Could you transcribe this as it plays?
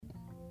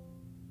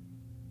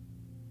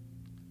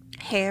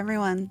Hey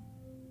everyone,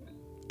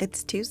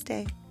 it's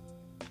Tuesday.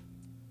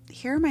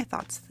 Here are my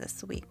thoughts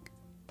this week.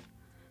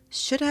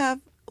 Should have,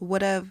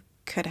 would have,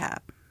 could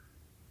have.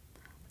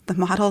 The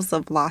models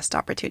of lost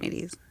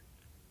opportunities.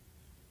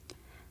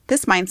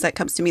 This mindset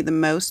comes to me the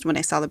most when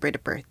I celebrate a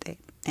birthday.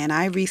 And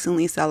I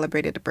recently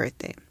celebrated a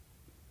birthday.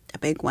 A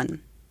big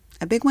one.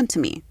 A big one to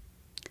me.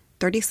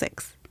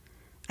 36.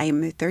 I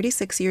am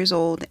 36 years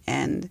old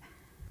and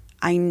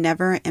I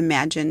never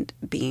imagined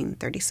being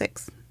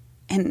 36.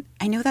 And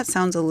I know that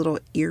sounds a little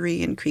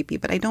eerie and creepy,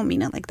 but I don't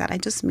mean it like that. I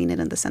just mean it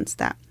in the sense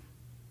that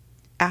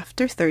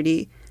after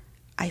 30,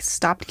 I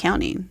stopped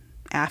counting.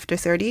 After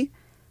 30,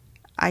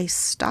 I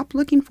stopped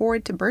looking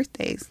forward to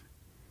birthdays.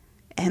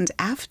 And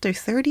after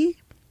 30,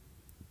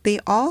 they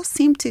all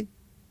seem to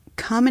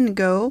come and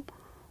go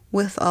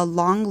with a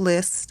long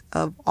list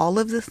of all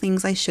of the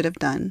things I should have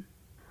done,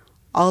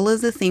 all of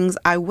the things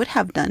I would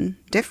have done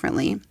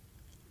differently,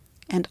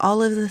 and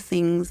all of the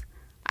things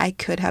I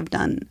could have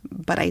done,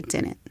 but I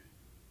didn't.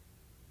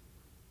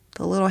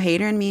 The little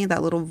hater in me,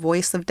 that little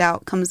voice of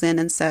doubt comes in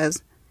and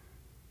says,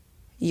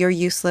 "You're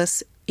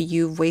useless.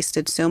 You've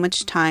wasted so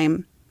much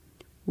time.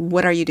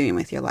 What are you doing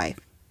with your life?"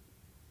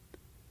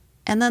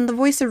 And then the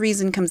voice of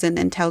reason comes in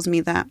and tells me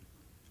that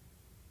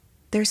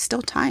there's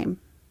still time.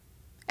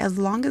 As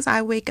long as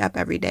I wake up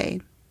every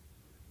day,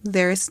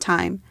 there is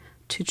time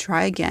to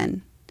try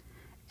again.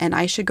 And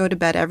I should go to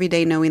bed every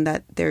day knowing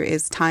that there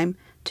is time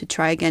to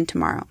try again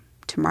tomorrow.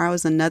 Tomorrow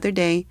is another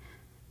day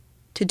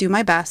to do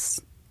my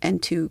best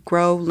and to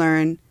grow,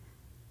 learn,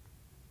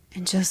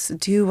 and just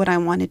do what I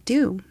want to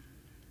do.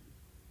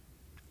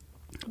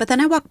 But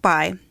then I walk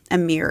by a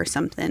mirror or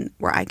something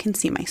where I can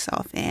see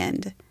myself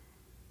and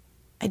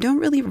I don't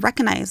really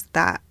recognize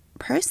that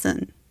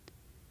person.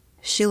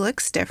 She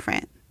looks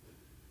different.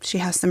 She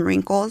has some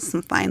wrinkles,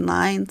 some fine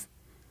lines,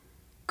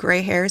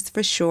 gray hairs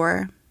for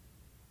sure,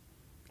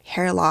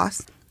 hair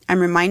loss. I'm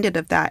reminded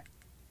of that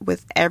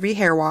with every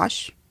hair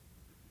wash.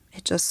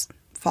 It just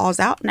falls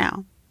out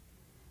now.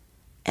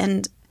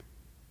 And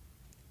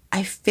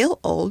I feel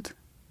old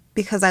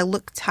because I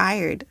look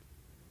tired.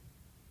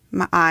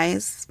 My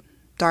eyes,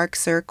 dark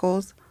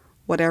circles,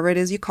 whatever it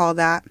is you call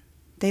that,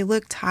 they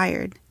look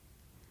tired.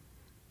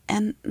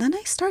 And then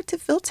I start to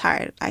feel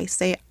tired. I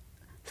say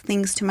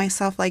things to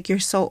myself like, "You're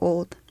so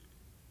old."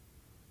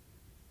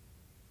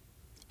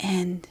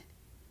 And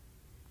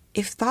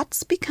if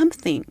thoughts become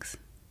things,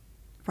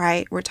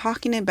 right? We're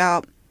talking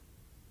about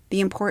the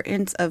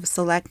importance of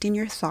selecting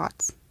your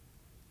thoughts.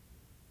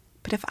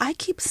 But if I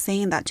keep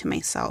saying that to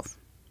myself,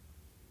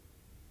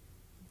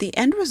 the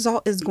end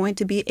result is going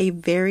to be a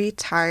very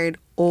tired,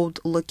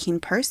 old-looking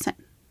person.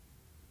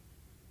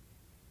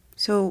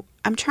 So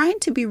I'm trying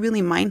to be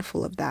really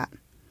mindful of that.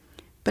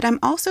 But I'm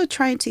also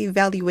trying to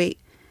evaluate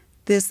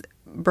this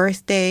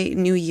birthday,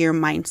 New Year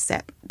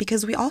mindset,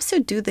 because we also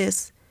do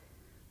this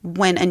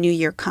when a new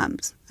year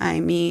comes.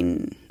 I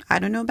mean, I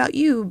don't know about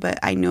you, but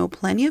I know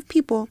plenty of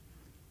people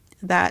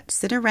that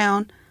sit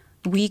around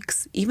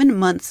weeks, even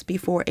months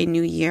before a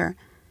new year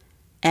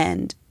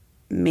and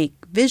make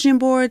vision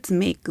boards,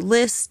 make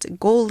lists,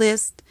 goal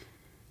lists,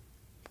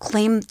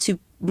 claim to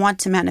want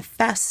to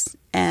manifest,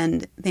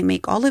 and they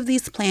make all of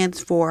these plans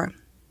for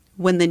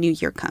when the new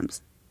year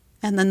comes.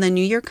 And then the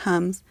new year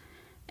comes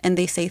and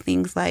they say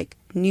things like,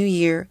 "New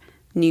year,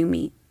 new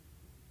me."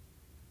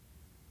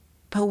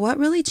 But what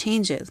really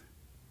changes?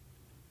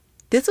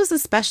 This was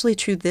especially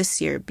true this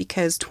year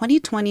because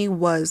 2020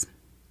 was,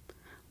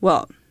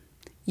 well,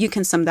 you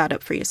can sum that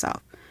up for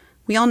yourself.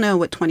 We all know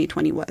what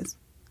 2020 was.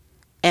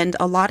 And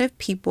a lot of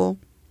people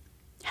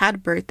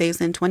had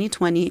birthdays in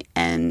 2020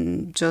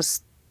 and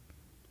just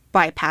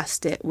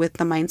bypassed it with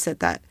the mindset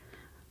that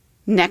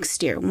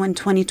next year, when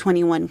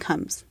 2021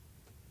 comes.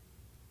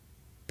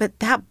 But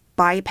that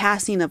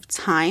bypassing of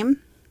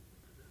time,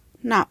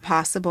 not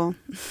possible.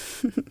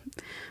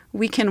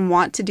 We can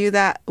want to do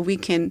that. We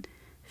can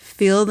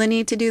feel the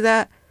need to do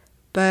that.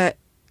 But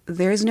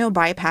there's no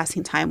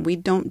bypassing time. We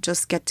don't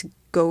just get to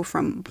go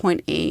from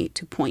point A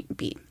to point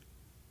B.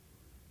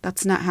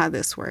 That's not how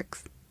this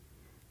works.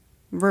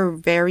 We're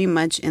very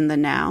much in the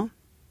now.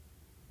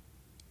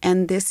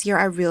 And this year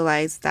I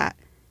realized that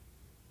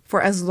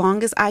for as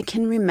long as I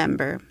can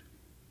remember,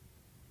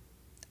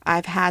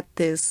 I've had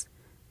this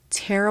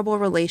terrible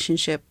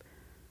relationship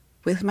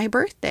with my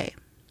birthday.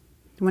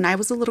 When I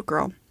was a little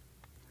girl,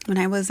 when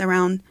I was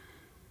around,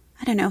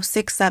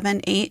 6,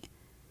 7, 8,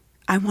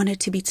 I wanted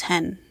to be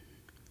 10.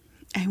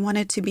 I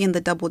wanted to be in the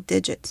double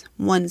digits,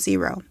 1,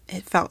 0.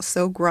 It felt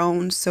so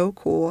grown, so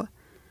cool.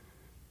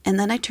 And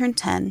then I turned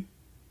 10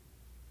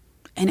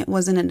 and it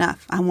wasn't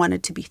enough. I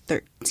wanted to be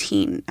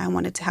 13. I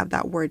wanted to have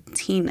that word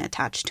teen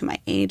attached to my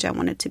age. I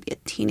wanted to be a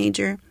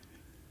teenager.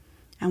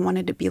 I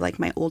wanted to be like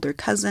my older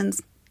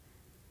cousins.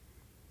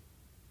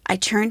 I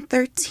turned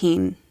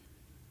 13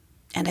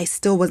 and I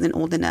still wasn't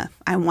old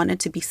enough. I wanted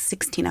to be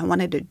 16. I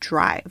wanted to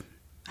drive.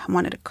 I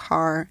wanted a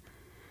car.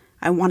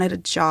 I wanted a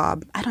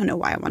job. I don't know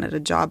why I wanted a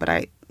job,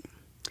 but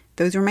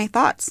those were my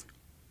thoughts.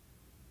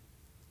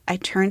 I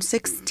turned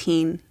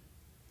 16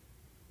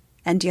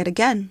 and yet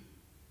again,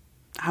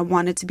 I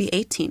wanted to be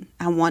 18.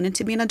 I wanted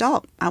to be an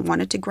adult. I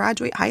wanted to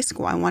graduate high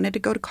school. I wanted to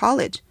go to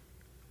college.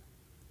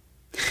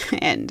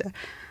 And,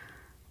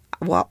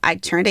 well, I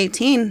turned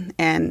 18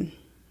 and,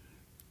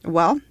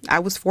 well, I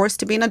was forced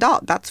to be an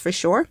adult. That's for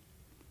sure.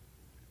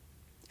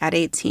 At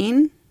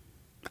 18,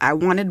 I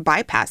wanted to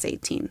bypass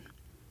 18.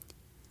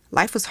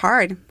 Life was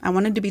hard. I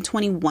wanted to be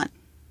 21,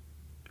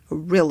 a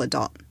real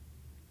adult.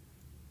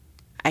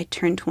 I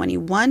turned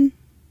 21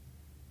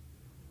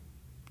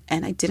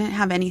 and I didn't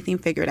have anything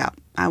figured out.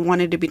 I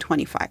wanted to be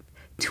 25.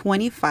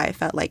 25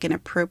 felt like an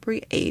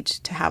appropriate age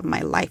to have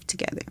my life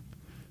together,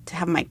 to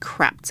have my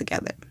crap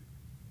together.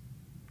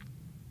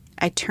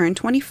 I turned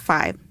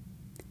 25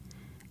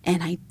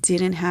 and I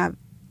didn't have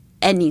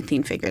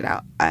anything figured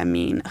out.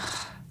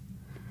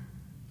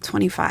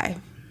 25.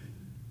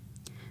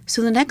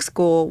 So the next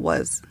goal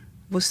was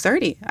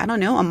 30. I don't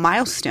know, a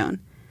milestone.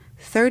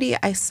 30,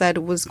 I said,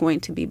 was going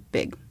to be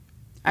big.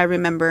 I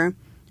remember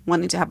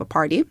wanting to have a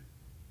party.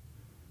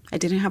 I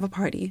didn't have a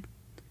party.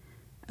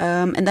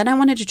 And then I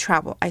wanted to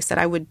travel. I said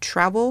I would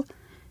travel,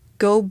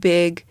 go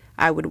big.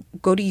 I would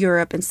go to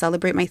Europe and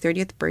celebrate my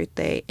 30th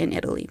birthday in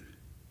Italy.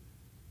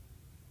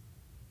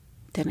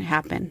 Didn't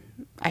happen.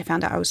 I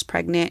found out I was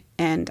pregnant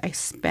and I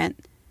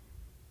spent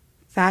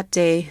that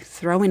day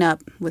throwing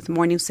up with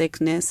morning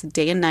sickness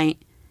day and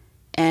night.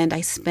 And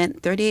I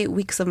spent 38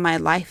 weeks of my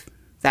life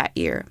that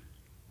year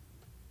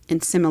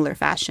in similar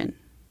fashion.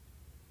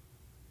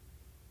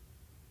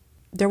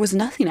 There was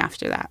nothing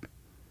after that.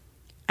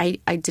 I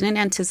didn't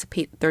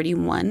anticipate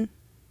 31.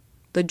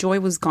 The joy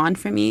was gone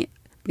for me.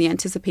 The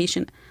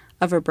anticipation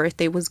of a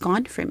birthday was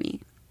gone for me.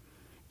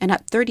 And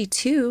at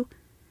 32,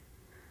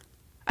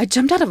 I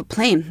jumped out of a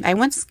plane. I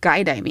went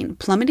skydiving,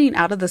 plummeting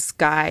out of the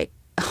sky.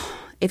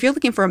 If you're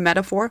looking for a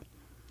metaphor,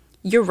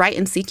 you're right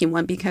in seeking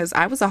one, because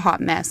I was a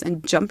hot mess,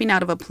 and jumping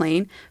out of a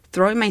plane,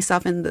 throwing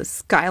myself in the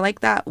sky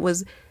like that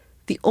was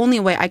the only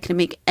way I could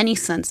make any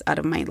sense out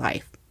of my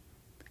life.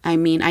 I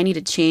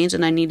needed change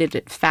and I needed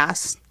it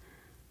fast.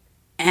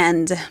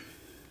 And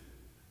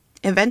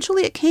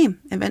eventually it came.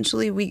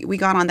 Eventually we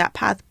got on that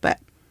path, but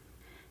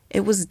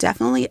it was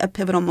definitely a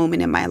pivotal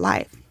moment in my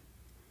life.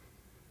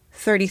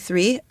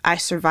 33, I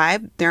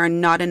survived. There are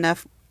not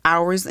enough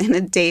hours in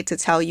a day to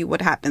tell you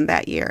what happened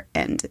that year.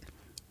 And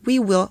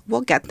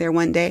we'll get there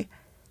one day.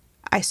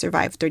 I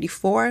survived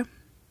 34,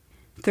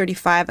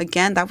 35.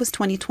 Again, that was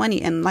 2020.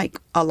 And like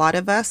a lot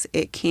of us,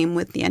 it came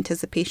with the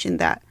anticipation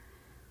that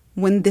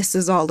when this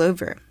is all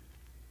over.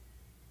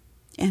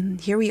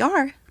 And here we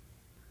are,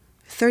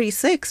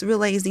 36,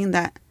 realizing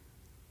that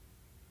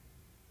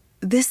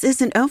this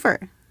isn't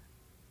over.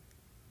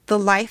 The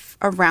life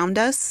around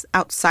us,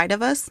 outside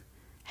of us,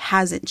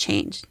 hasn't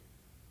changed.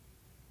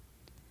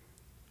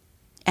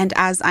 And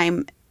as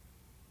I'm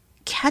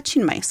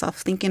catching myself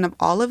thinking of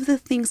all of the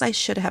things I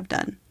should have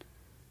done,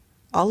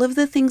 all of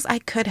the things I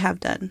could have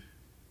done,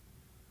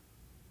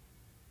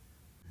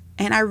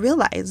 and I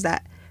realize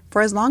that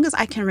for as long as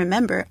I can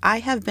remember, I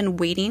have been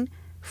waiting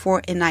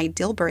for an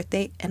ideal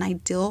birthday, an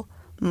ideal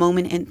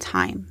moment in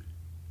time.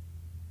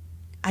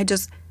 I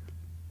just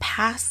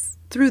pass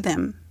through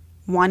them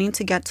wanting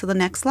to get to the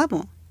next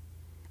level.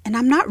 And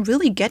I'm not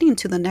really getting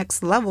to the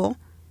next level.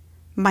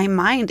 My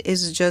mind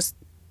is just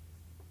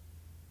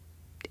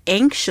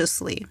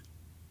anxiously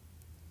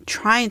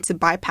trying to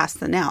bypass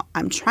the now.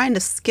 I'm trying to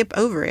skip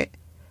over it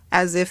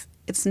as if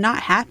it's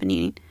not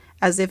happening,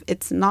 as if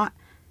it's not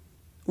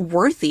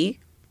worthy.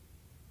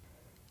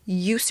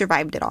 You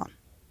survived it all.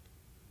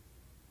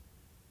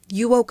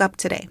 You woke up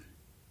today.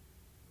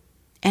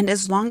 And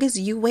as long as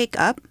you wake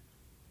up,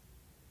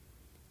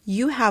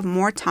 you have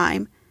more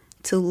time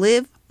to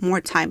live,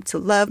 more time to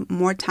love,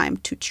 more time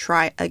to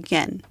try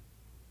again.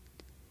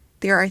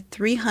 There are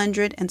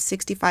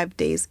 365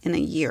 days in a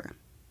year.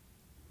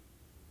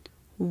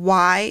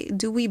 Why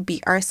do we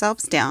beat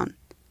ourselves down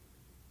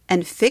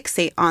and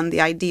fixate on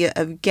the idea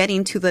of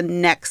getting to the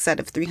next set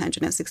of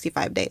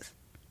 365 days?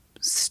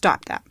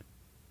 Stop that.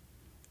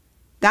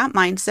 That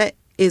mindset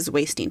is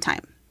wasting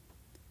time.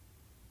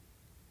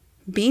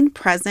 Being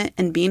present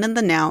and being in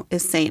the now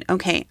is saying,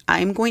 okay,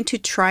 I'm going to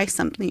try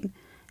something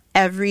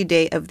every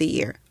day of the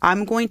year.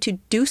 I'm going to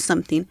do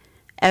something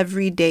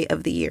every day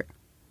of the year.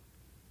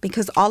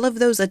 Because all of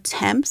those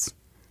attempts,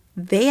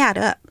 they add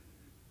up.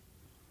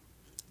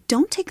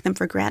 Don't take them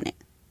for granted.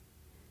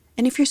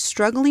 And if you're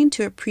struggling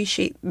to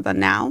appreciate the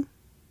now,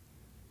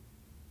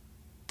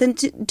 then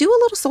do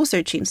a little soul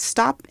searching.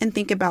 Stop and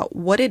think about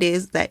what it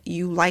is that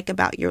you like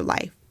about your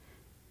life.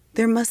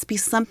 There must be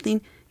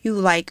something you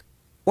like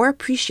or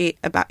appreciate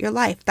about your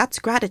life. That's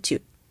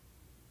gratitude.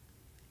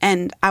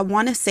 And I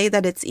want to say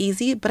that it's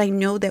easy, but I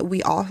know that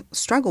we all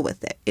struggle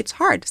with it. It's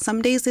hard.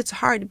 Some days it's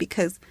hard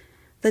because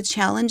the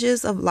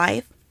challenges of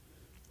life,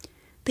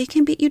 they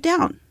can beat you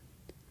down.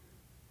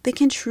 They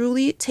can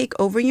truly take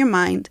over your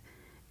mind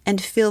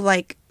and feel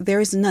like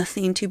there's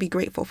nothing to be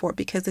grateful for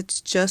because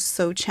it's just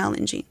so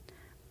challenging.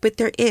 But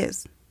there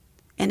is.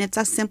 And it's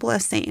as simple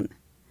as saying,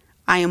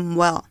 I am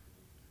well.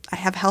 I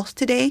have health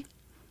today.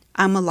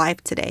 I'm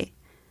alive today.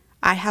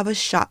 I have a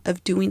shot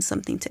of doing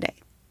something today.